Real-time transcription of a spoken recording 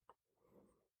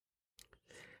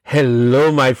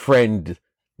Hello, my friend.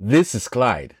 This is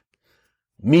Clyde.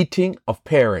 Meeting of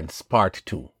Parents, Part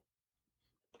 2.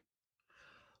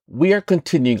 We are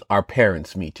continuing our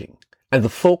parents' meeting, and the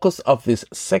focus of this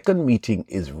second meeting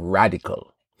is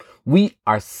radical. We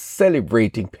are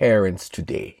celebrating parents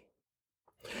today.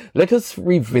 Let us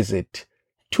revisit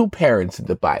two parents in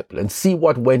the Bible and see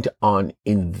what went on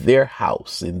in their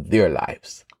house, in their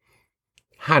lives.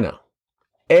 Hannah.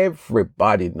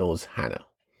 Everybody knows Hannah.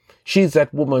 She's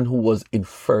that woman who was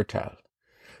infertile.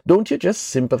 Don't you just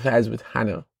sympathize with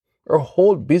Hannah? Her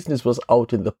whole business was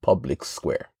out in the public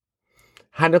square.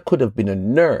 Hannah could have been a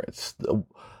nurse,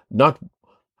 not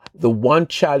the one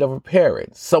child of her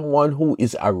parents, someone who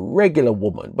is a regular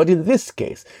woman. But in this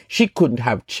case, she couldn't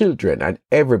have children and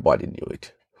everybody knew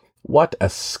it. What a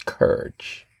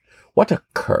scourge. What a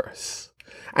curse.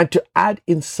 And to add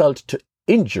insult to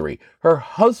injury, her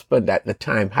husband at the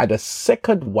time had a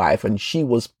second wife and she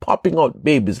was popping out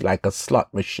babies like a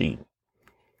slot machine.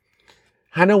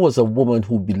 Hannah was a woman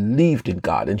who believed in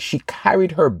God and she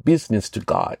carried her business to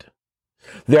God.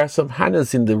 There are some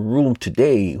Hannahs in the room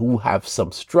today who have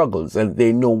some struggles and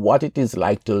they know what it is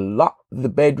like to lock the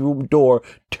bedroom door,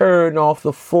 turn off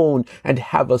the phone, and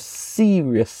have a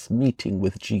serious meeting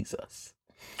with Jesus.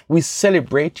 We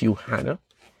celebrate you, Hannah.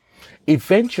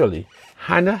 Eventually,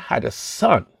 Hannah had a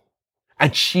son,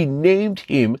 and she named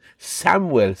him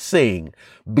Samuel, saying,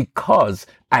 "Because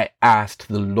I asked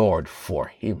the Lord for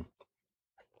him."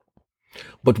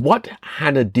 But what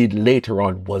Hannah did later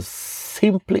on was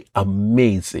simply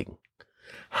amazing.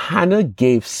 Hannah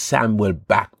gave Samuel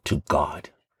back to God.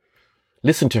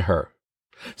 Listen to her.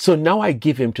 "So now I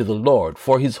give him to the Lord.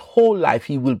 For his whole life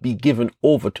he will be given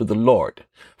over to the Lord."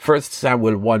 1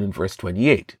 Samuel 1 and verse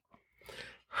 28.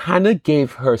 Hannah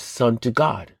gave her son to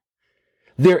God.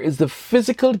 There is the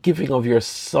physical giving of your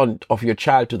son, of your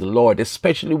child to the Lord,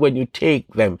 especially when you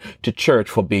take them to church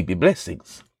for baby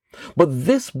blessings. But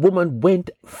this woman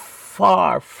went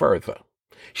far further.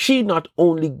 She not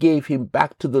only gave him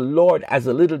back to the Lord as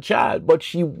a little child, but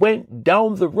she went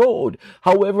down the road.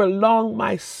 However long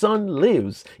my son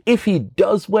lives, if he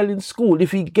does well in school,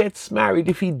 if he gets married,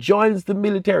 if he joins the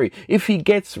military, if he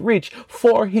gets rich,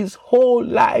 for his whole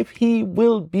life he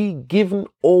will be given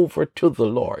over to the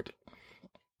Lord.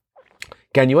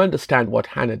 Can you understand what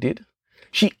Hannah did?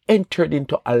 She entered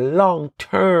into a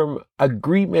long-term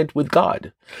agreement with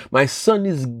God. My son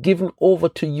is given over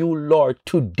to you, Lord,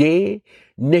 today,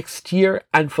 next year,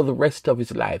 and for the rest of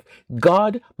his life.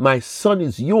 God, my son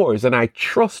is yours, and I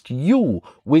trust you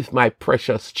with my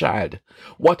precious child.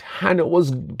 What Hannah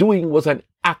was doing was an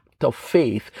act of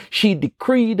faith. She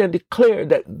decreed and declared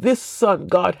that this son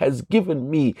God has given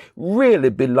me really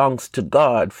belongs to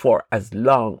God for as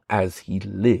long as he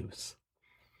lives.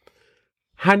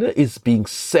 Hannah is being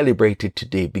celebrated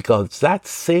today because that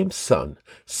same son,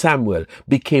 Samuel,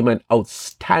 became an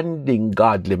outstanding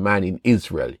godly man in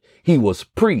Israel. He was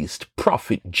priest,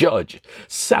 prophet, judge.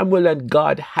 Samuel and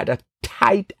God had a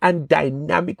tight and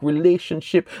dynamic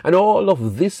relationship, and all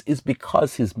of this is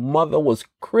because his mother was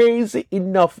crazy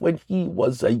enough when he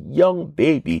was a young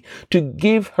baby to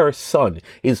give her son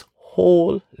his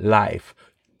whole life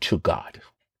to God.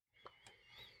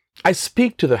 I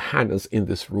speak to the Hannahs in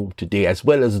this room today, as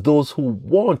well as those who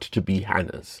want to be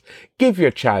Hannahs. Give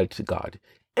your child to God.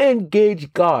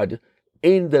 Engage God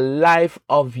in the life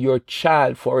of your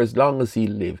child for as long as he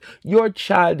lives. Your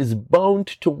child is bound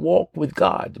to walk with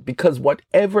God because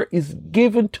whatever is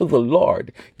given to the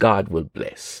Lord, God will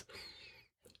bless.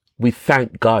 We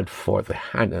thank God for the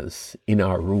Hannahs in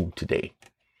our room today.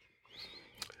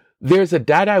 There's a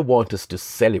dad I want us to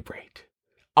celebrate.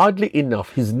 Oddly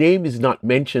enough, his name is not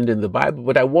mentioned in the Bible,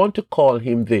 but I want to call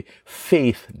him the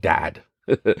faith dad.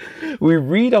 We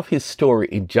read of his story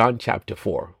in John chapter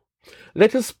 4.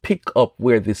 Let us pick up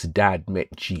where this dad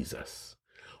met Jesus.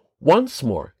 Once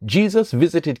more, Jesus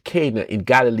visited Cana in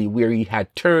Galilee, where he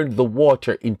had turned the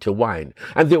water into wine.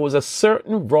 And there was a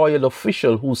certain royal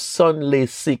official whose son lay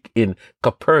sick in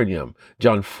Capernaum.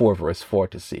 John 4, verse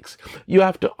 4-6. You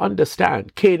have to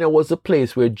understand, Cana was a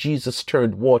place where Jesus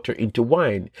turned water into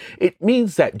wine. It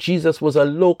means that Jesus was a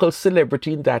local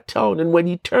celebrity in that town. And when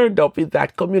he turned up in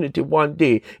that community one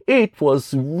day, it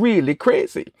was really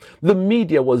crazy. The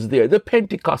media was there. The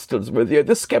Pentecostals were there.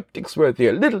 The skeptics were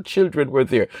there. Little children were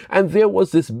there. And there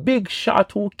was this big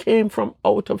shot who came from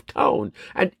out of town.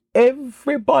 And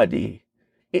everybody,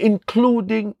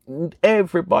 including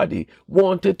everybody,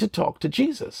 wanted to talk to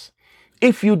Jesus.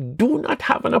 If you do not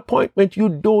have an appointment, you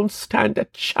don't stand a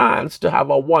chance to have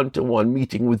a one-to-one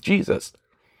meeting with Jesus.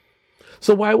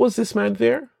 So why was this man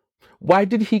there? Why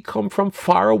did he come from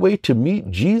far away to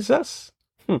meet Jesus?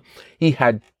 He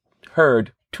had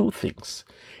heard two things.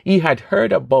 He had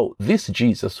heard about this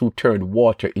Jesus who turned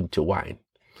water into wine.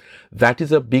 That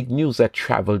is a big news that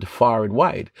traveled far and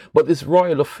wide. But this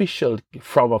royal official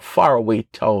from a faraway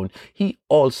town, he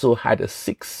also had a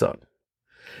sick son.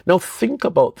 Now think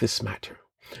about this matter.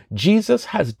 Jesus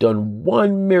has done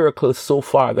one miracle so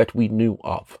far that we knew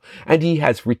of, and he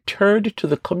has returned to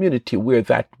the community where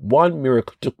that one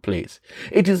miracle took place.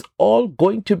 It is all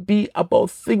going to be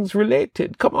about things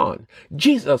related. Come on.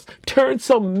 Jesus, turn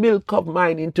some milk of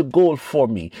mine into gold for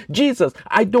me. Jesus,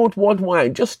 I don't want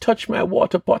wine. Just touch my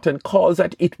water pot and cause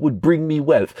that it would bring me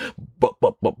wealth.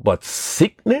 But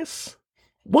sickness?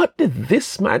 What did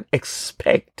this man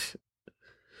expect?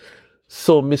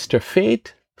 So Mr.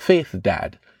 Faith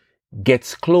Dad,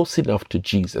 gets close enough to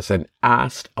Jesus and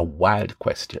asked a wild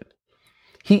question.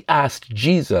 He asked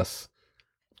Jesus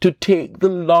to take the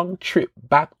long trip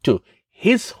back to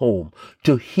his home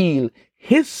to heal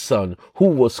his son who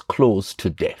was close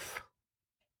to death.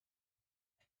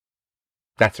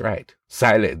 That's right,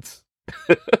 silence.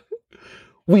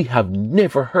 We have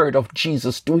never heard of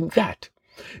Jesus doing that.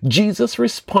 Jesus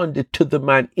responded to the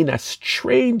man in a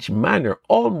strange manner,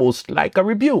 almost like a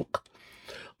rebuke.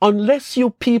 Unless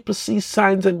you people see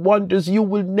signs and wonders, you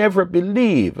will never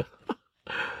believe.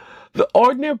 The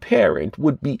ordinary parent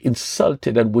would be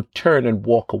insulted and would turn and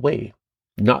walk away.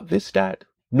 Not this dad,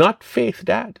 not Faith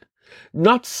Dad,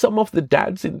 not some of the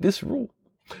dads in this room.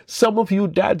 Some of you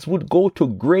dads would go to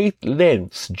great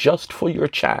lengths just for your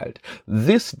child.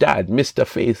 This dad, Mr.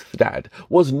 Faith Dad,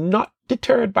 was not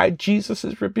deterred by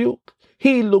Jesus' rebuke.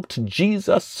 He looked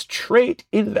Jesus straight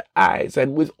in the eyes,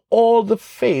 and with all the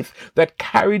faith that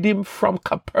carried him from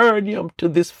Capernaum to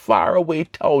this faraway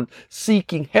town,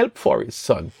 seeking help for his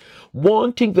son,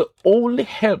 wanting the only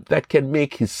help that can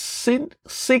make his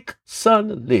sick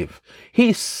son live,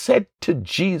 he said to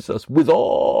Jesus with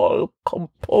all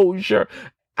composure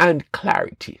and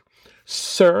clarity,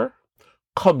 "Sir,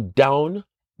 come down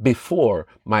before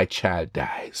my child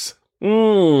dies."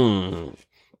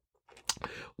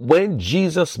 When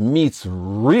Jesus meets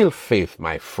real faith,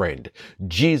 my friend,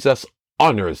 Jesus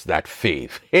honors that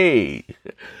faith. Hey,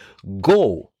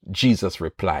 go, Jesus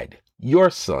replied. Your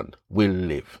son will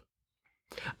live.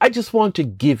 I just want to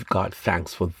give God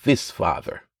thanks for this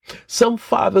father. Some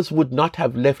fathers would not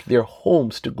have left their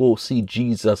homes to go see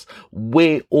Jesus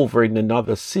way over in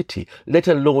another city, let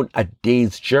alone a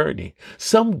day's journey.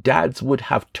 Some dads would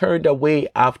have turned away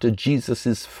after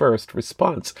Jesus' first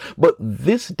response. But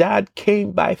this dad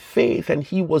came by faith, and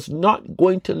he was not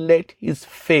going to let his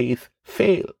faith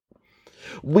fail.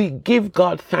 We give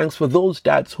God thanks for those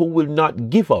dads who will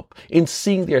not give up in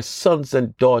seeing their sons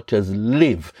and daughters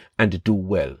live and do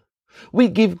well. We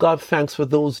give God thanks for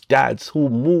those dads who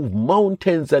move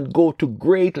mountains and go to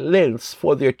great lengths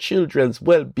for their children's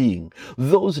well-being.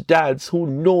 Those dads who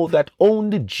know that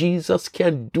only Jesus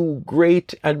can do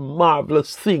great and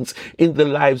marvelous things in the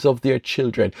lives of their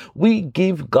children. We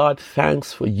give God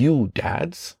thanks for you,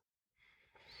 dads.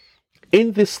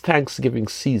 In this Thanksgiving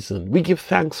season, we give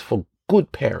thanks for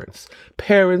good parents,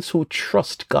 parents who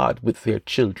trust God with their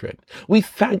children. We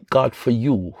thank God for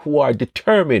you who are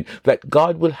determined that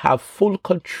God will have full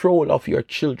control of your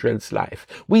children's life.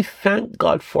 We thank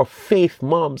God for faith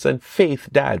moms and faith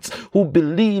dads who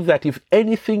believe that if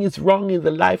anything is wrong in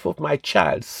the life of my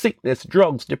child, sickness,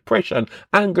 drugs, depression,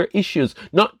 anger issues,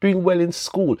 not doing well in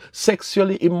school,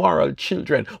 sexually immoral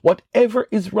children, whatever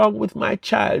is wrong with my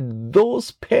child,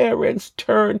 those parents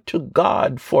turn to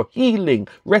God for healing,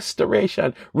 restoration,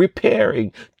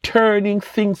 repairing, turning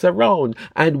things around,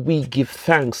 and we give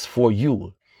thanks for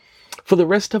you. For the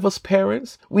rest of us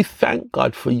parents, we thank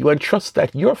God for you and trust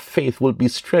that your faith will be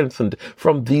strengthened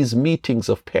from these meetings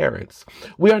of parents.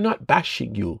 We are not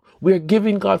bashing you. We are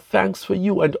giving God thanks for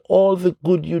you and all the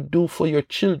good you do for your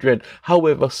children,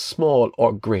 however small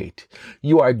or great.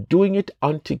 You are doing it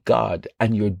unto God,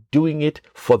 and you're doing it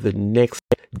for the next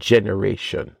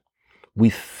generation. We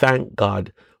thank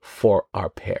God for our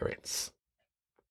parents.